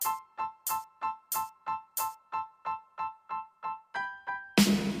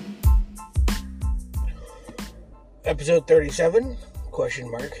Episode 37,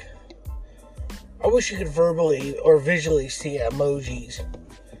 question mark. I wish you could verbally or visually see emojis.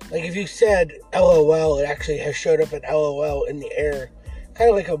 Like if you said LOL, it actually has showed up at LOL in the air.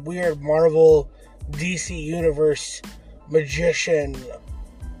 Kind of like a weird Marvel DC Universe magician,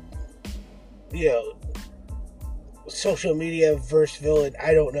 social media verse villain.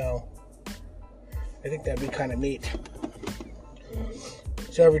 I don't know. I think that'd be kind of neat.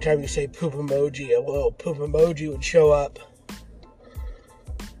 So every time you say poop emoji, a little poop emoji would show up.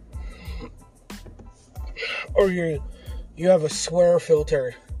 Or you have a swear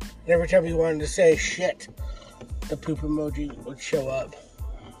filter. And every time you wanted to say shit, the poop emoji would show up.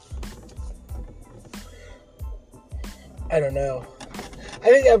 I don't know. I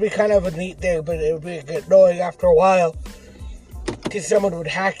think that would be kind of a neat thing, but it would be annoying after a while. Because someone would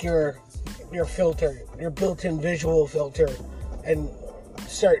hack your filter, your built-in visual filter, and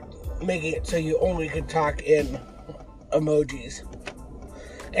start making it so you only could talk in emojis.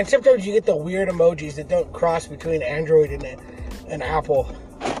 And sometimes you get the weird emojis that don't cross between Android and Apple.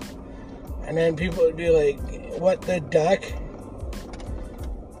 And then people would be like, what the duck?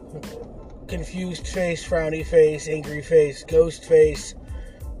 Confused face, frowny face, angry face, ghost face,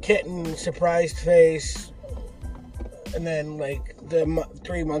 kitten, surprised face. And then like the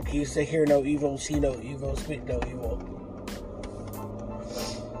three monkeys that hear no evil, see no evil, speak no evil.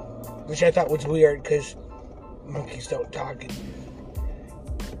 Which I thought was weird because monkeys don't talk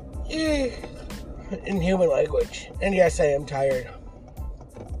in human language. And yes, I am tired.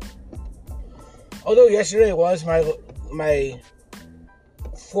 Although yesterday was my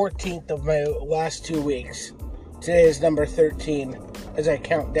 14th of my last 2 weeks. Today is number 13 as I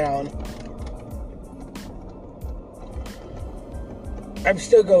count down. I'm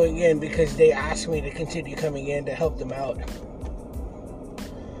still going in because they asked me to continue coming in to help them out.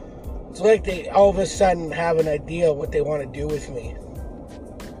 It's like they all of a sudden have an idea what they want to do with me.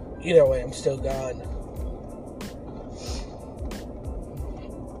 Either way, I'm still gone.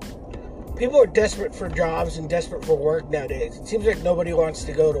 People are desperate for jobs and desperate for work nowadays. It seems like nobody wants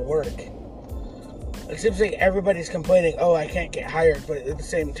to go to work. It seems like everybody's complaining, oh, I can't get hired, but at the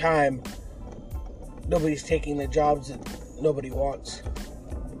same time, nobody's taking the jobs that nobody wants.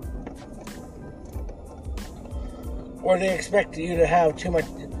 Or they expect you to have too much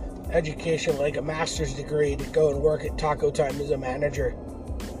education, like a master's degree, to go and work at Taco Time as a manager.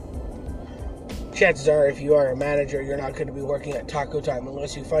 Chances are, if you are a manager, you're not going to be working at Taco Time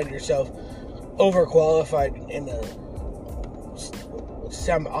unless you find yourself overqualified in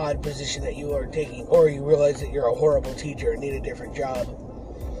some odd position that you are taking, or you realize that you're a horrible teacher and need a different job.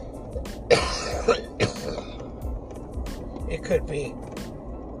 It could be.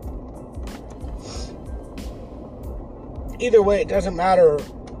 Either way, it doesn't matter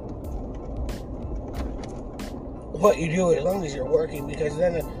what you do as long as you're working, because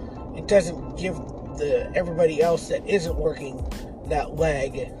then it doesn't give everybody else that isn't working that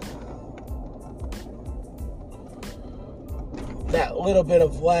leg. That little bit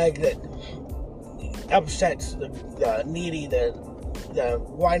of lag that upsets the needy, the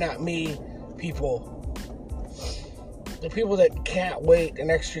why not me people. The people that can't wait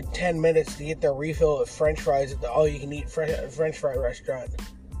an extra 10 minutes to get their refill of french fries at the all-you-can-eat french fry restaurant.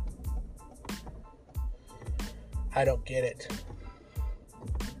 I don't get it.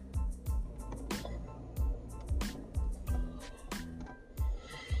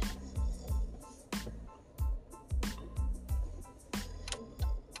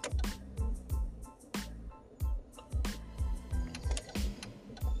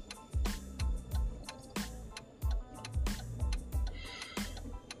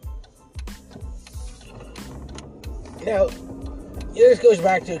 Now, this goes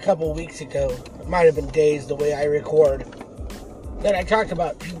back to a couple weeks ago. It might have been days the way I record. That I talked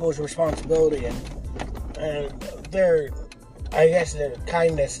about people's responsibility and their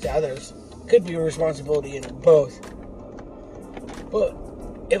kindness to others. Could be a responsibility in both. But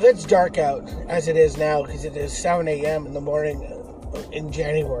if it's dark out, as it is now, because it is 7 a.m. in the morning in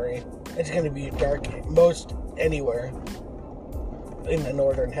January, it's going to be dark most anywhere in the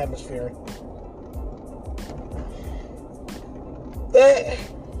northern hemisphere. But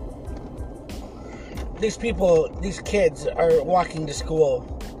these kids are walking to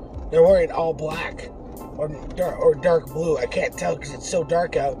school. They're wearing all black or dark blue. I can't tell because it's so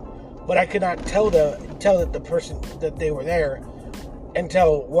dark out. But I could not tell that the person that they were there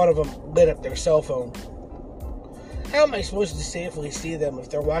until one of them lit up their cell phone. How am I supposed to safely see them if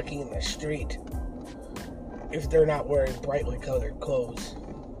they're walking in the street? If they're not wearing brightly colored clothes?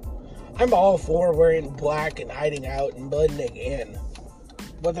 I'm all for wearing black and hiding out and blending in.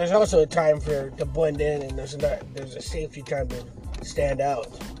 But there's also a time to blend in, and there's a safety time to stand out.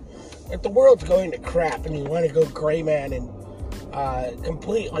 If the world's going to crap and you want to go gray man and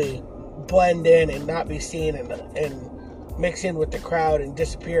completely blend in and not be seen and mix in with the crowd and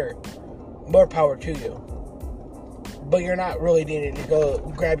disappear, more power to you. But you're not really needing to go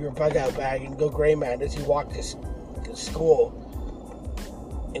grab your bug out bag and go gray man as you walk to school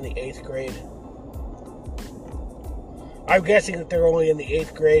in the 8th grade. I'm guessing that they're only in the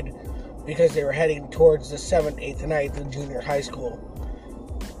 8th grade because they were heading towards the 7th, 8th, and 9th in junior high school.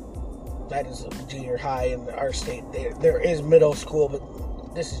 That is junior high in our state. There is middle school,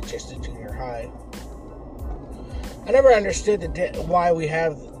 but this is just a junior high. I never understood why we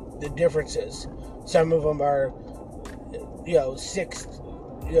have the differences. Some of them are, 6th,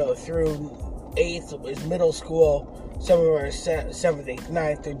 through 8th is middle school. Some of them are 7th, 8th,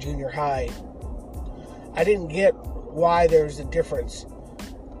 9th, or junior high. I didn't get why there's a difference.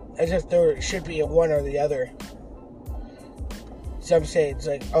 As if there should be a one or the other. Some say it's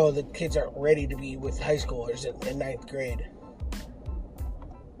like, oh, the kids aren't ready to be with high schoolers in 9th grade.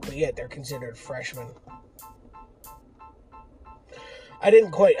 But yet they're considered freshmen. I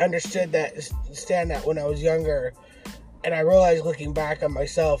didn't quite understand that when I was younger. And I realized looking back on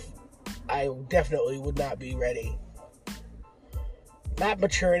myself, I definitely would not be ready. Not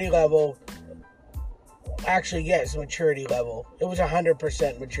maturity level. Actually, yes, maturity level. It was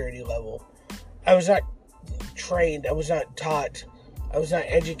 100% maturity level. I was not trained. I was not taught. I was not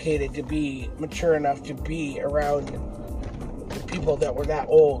educated to be mature enough to be around the people that were that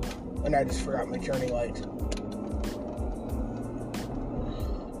old. And I just forgot my turning light.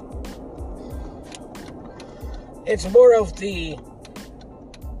 It's more of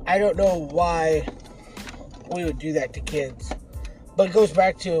I don't know why we would do that to kids. But it goes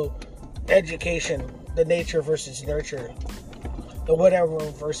back to education, the nature versus nurture, the whatever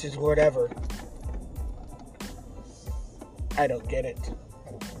versus whatever. I don't get it.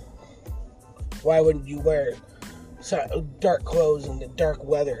 Why wouldn't you wear dark clothes in the dark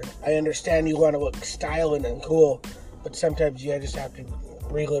weather? I understand you want to look styling and cool, but sometimes you just have to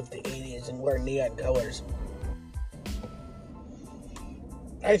relive the 80s and wear neon colors.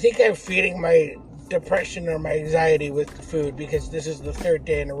 I think I'm feeding my depression or my anxiety with food because this is the 3rd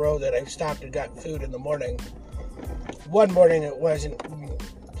day in a row that I've stopped and got food in the morning. One morning it wasn't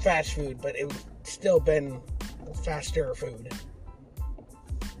fast food, but it would still been faster food.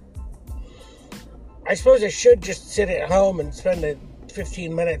 I suppose I should just sit at home and spend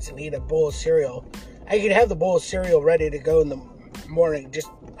 15 minutes and eat a bowl of cereal. I could have the bowl of cereal ready to go in the morning, just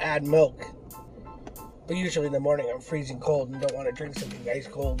add milk. But usually in the morning I'm freezing cold and don't want to drink something ice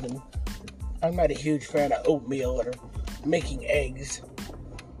cold, and I'm not a huge fan of oatmeal or making eggs.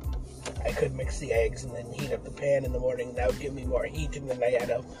 I could mix the eggs and then heat up the pan in the morning. That would give me more heat than I had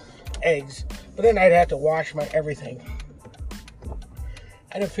of eggs. But then I'd have to wash my everything.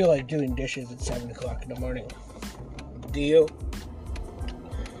 I don't feel like doing dishes at 7 o'clock in the morning. Do you?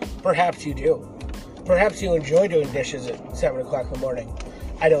 Perhaps you do. Perhaps you enjoy doing dishes at 7 o'clock in the morning.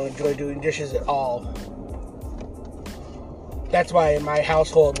 I don't enjoy doing dishes at all. That's why in my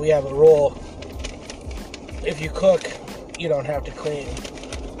household we have a rule. If you cook, you don't have to clean.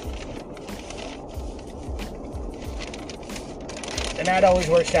 And that always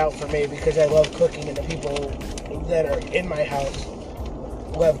works out for me because I love cooking and the people that are in my house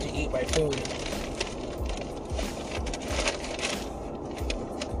love to eat my food.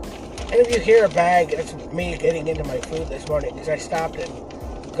 And if you hear a bag, that's me getting into my food this morning because I stopped and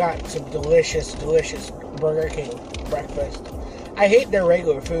got some delicious Burger King breakfast. I hate their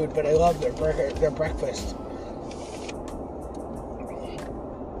regular food, but I love their breakfast.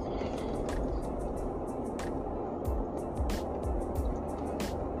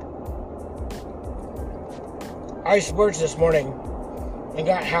 I splurged this morning and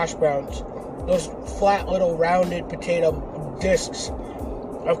got hash browns. Those flat little rounded potato discs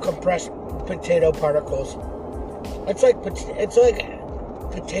of compressed potato particles. It's like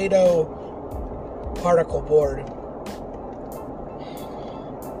potato particle board.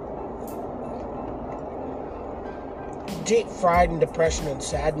 Deep fried in depression and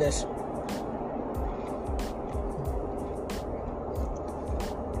sadness.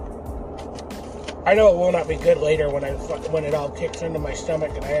 I know it will not be good later when it all kicks into my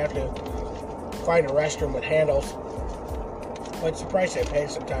stomach and I have to find a restroom with handles. But it's the price I pay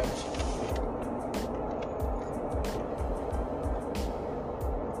sometimes.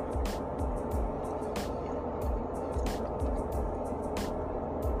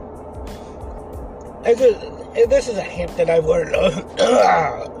 This is a hint that I've learned.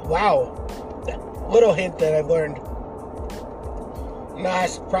 Wow. Little hint that I've learned.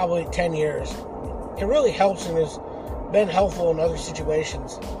 last probably 10 years. It really helps and has been helpful in other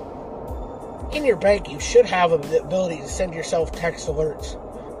situations. In your bank, you should have the ability to send yourself text alerts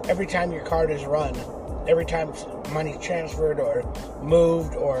every time your card is run, every time money's transferred or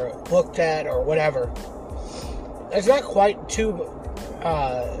moved or looked at or whatever. It's not quite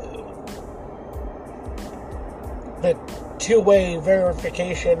the two-way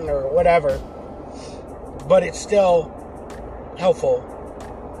verification or whatever, but it's still helpful.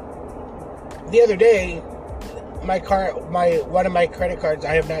 The other day, one of my credit cards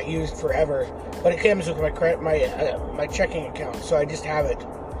I have not used forever, but it comes with my checking account, so I just have it.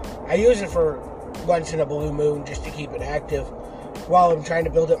 I use it for once in a blue moon just to keep it active while I'm trying to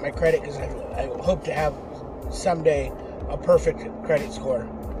build up my credit, because I hope to have someday a perfect credit score.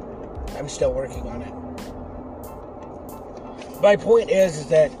 I'm still working on it. My point is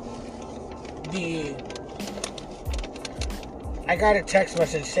that I got a text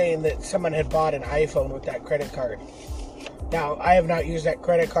message saying that someone had bought an iPhone with that credit card. Now, I have not used that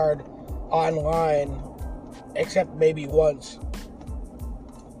credit card online except maybe once.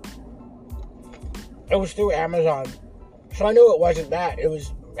 It was through Amazon. So I knew it wasn't that.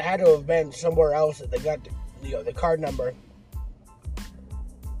 It had to have been somewhere else that they got the card number.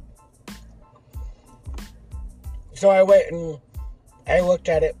 So I went and I looked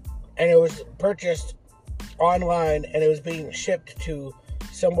at it, and it was purchased online, and it was being shipped to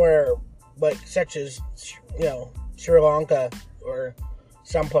somewhere like such as Sri Lanka or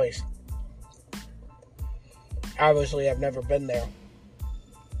someplace. Obviously, I've never been there.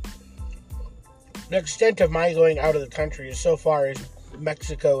 The extent of my going out of the country is so far as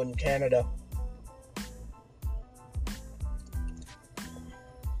Mexico and Canada.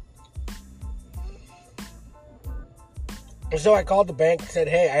 So I called the bank and said,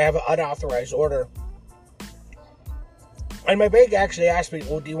 hey, I have an unauthorized order. And my bank actually asked me,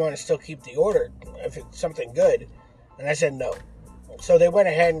 well, do you want to still keep the order if it's something good? And I said no. So they went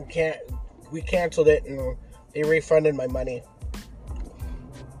ahead and we canceled it, and they refunded my money.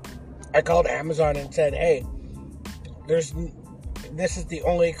 I called Amazon and said, hey, this is the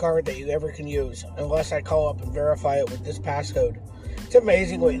only card that you ever can use unless I call up and verify it with this passcode. It's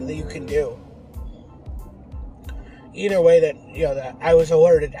amazing what you can do. Either way that I was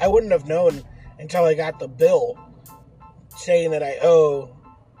alerted. I wouldn't have known until I got the bill saying that I owe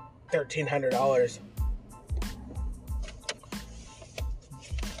 $1,300.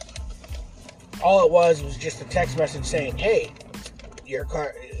 All it was just a text message saying, hey,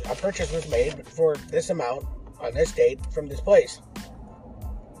 a purchase was made for this amount on this date from this place.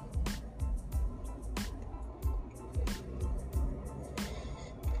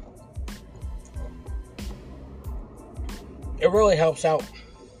 It really helps out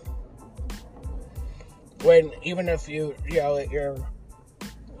when, even if you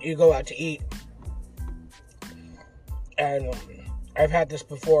go out to eat, and I've had this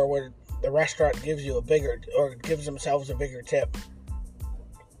before where the restaurant gives themselves a bigger tip.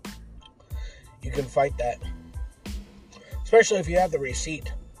 You can fight that, especially if you have the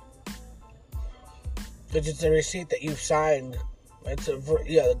receipt, because it's a receipt that you've signed. It's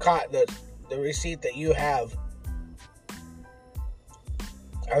the receipt that you have.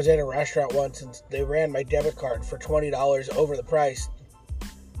 I was at a restaurant once and they ran my debit card for $20 over the price.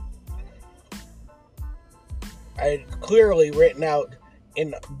 I had clearly written out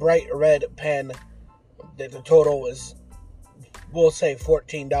in bright red pen that the total was, we'll say,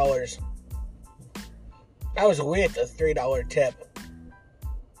 $14. I was with a $3 tip.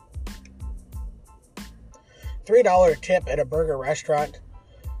 $3 tip at a burger restaurant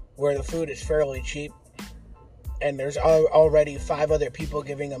where the food is fairly cheap, and there's already 5 other people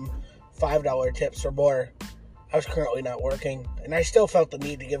giving them $5 tips or more. I was currently not working, and I still felt the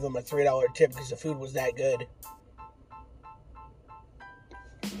need to give them a $3 tip because the food was that good.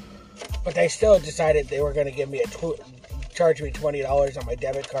 But they still decided they were going to give me charge me $20 on my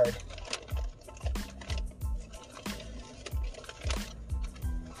debit card.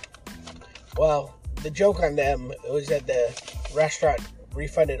 Well, the joke on them was that the restaurant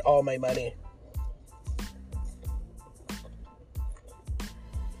refunded all my money.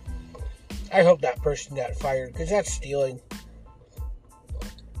 I hope that person got fired, because that's stealing.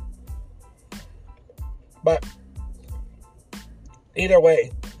 But either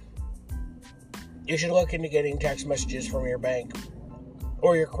way, you should look into getting text messages from your bank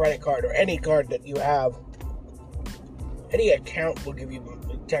or your credit card or any card that you have. Any account will give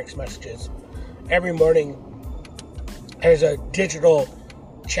you text messages. Every morning, there's a digital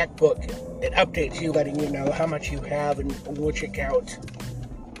checkbook. It updates you, letting you know how much you have and which account.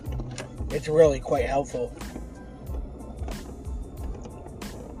 It's really quite helpful.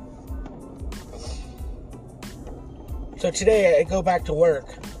 So today I go back to work.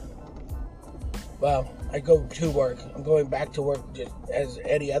 Well, I go to work. I'm going back to work just as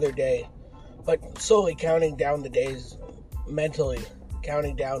any other day. But slowly counting down the days, mentally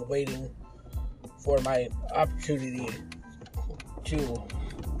counting down, waiting for my opportunity to,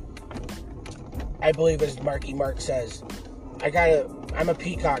 I believe as Marky Mark says, I'm a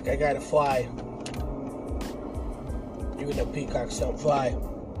peacock, I gotta fly. Even though peacocks don't fly.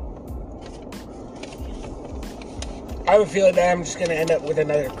 I have a feeling that I'm just gonna end up with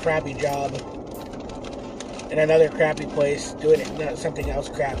another crappy job in another crappy place, doing something else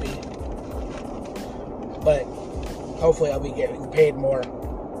crappy. But hopefully I'll be getting paid more.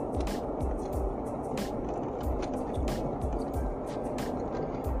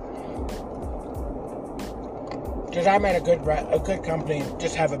 Because I'm at a good company,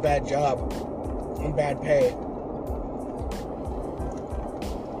 just have a bad job and bad pay.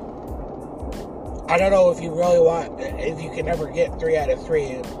 I don't know if you can ever get 3 out of 3.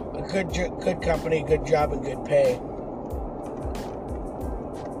 A good company, good job, and good pay.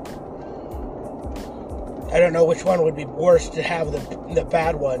 I don't know which one would be worse to have the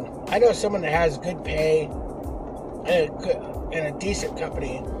bad one. I know someone that has good pay and a decent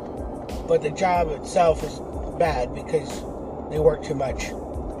company, but the job itself is bad because they work too much.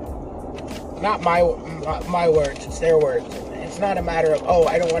 Not my words, it's their words. It's not a matter of,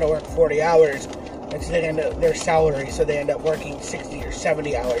 I don't want to work 40 hours. It's their salary, so they end up working 60 or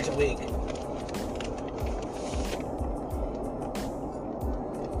 70 hours a week.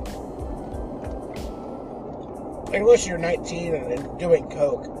 Unless you're 19 and doing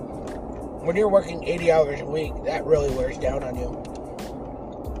coke. When you're working 80 hours a week, that really wears down on you.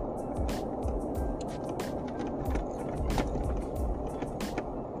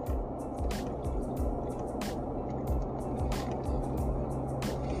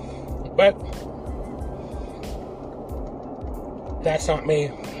 But that's not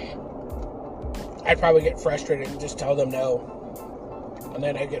me. I'd probably get frustrated and just tell them no. And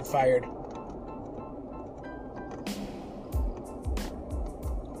then I'd get fired.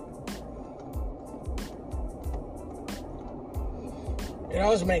 It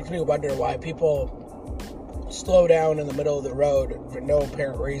always makes me wonder why people slow down in the middle of the road for no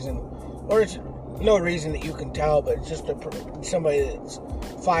apparent reason. Or it's no reason that you can tell, but it's just somebody that's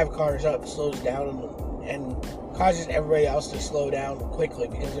 5 cars up slows down and causes everybody else to slow down quickly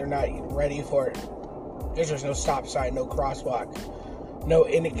because they're not ready for it. Because there's no stop sign, no crosswalk, no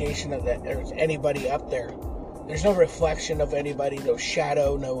indication of that there's anybody up there. There's no reflection of anybody, no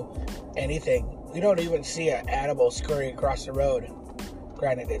shadow, no anything. We don't even see an animal scurrying across the road.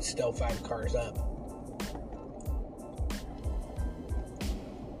 Granted, it's still 5 cars up.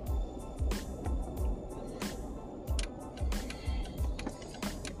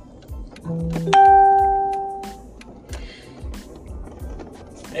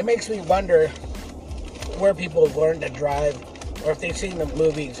 It makes me wonder where people have learned to drive, or if they've seen the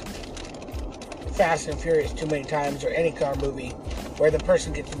movies Fast and Furious too many times, or any car movie where the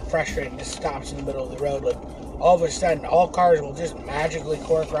person gets frustrated and just stops in the middle of the road. Like, all of a sudden, all cars will just magically,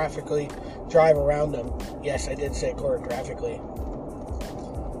 choreographically drive around them. Yes, I did say choreographically.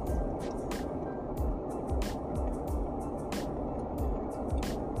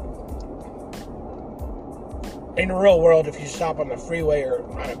 In the real world, if you stop on the freeway or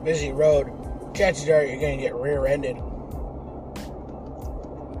on a busy road, chances are you're going to get rear-ended.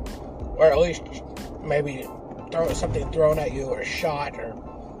 Or at least maybe something thrown at you, or shot, or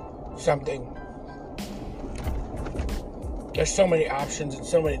something. There's so many options and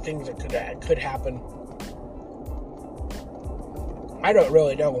so many things that could happen. I don't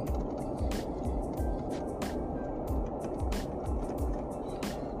really know.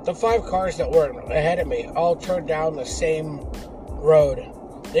 The 5 cars that were ahead of me all turned down the same road.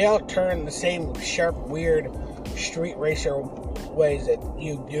 They all turned the same sharp, weird street racer ways that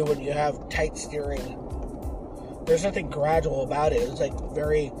you do when you have tight steering. There's nothing gradual about it. It was like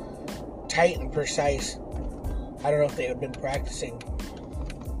very tight and precise. I don't know if they had been practicing.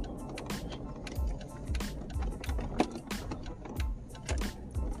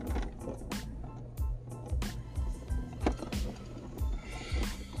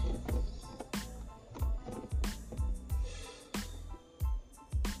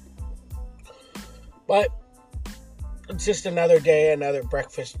 But it's just another day, another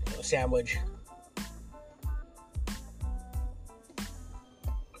breakfast sandwich.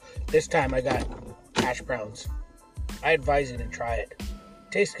 This time I got hash browns. I advise you to try it.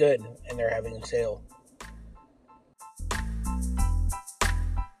 Tastes good, and they're having a sale.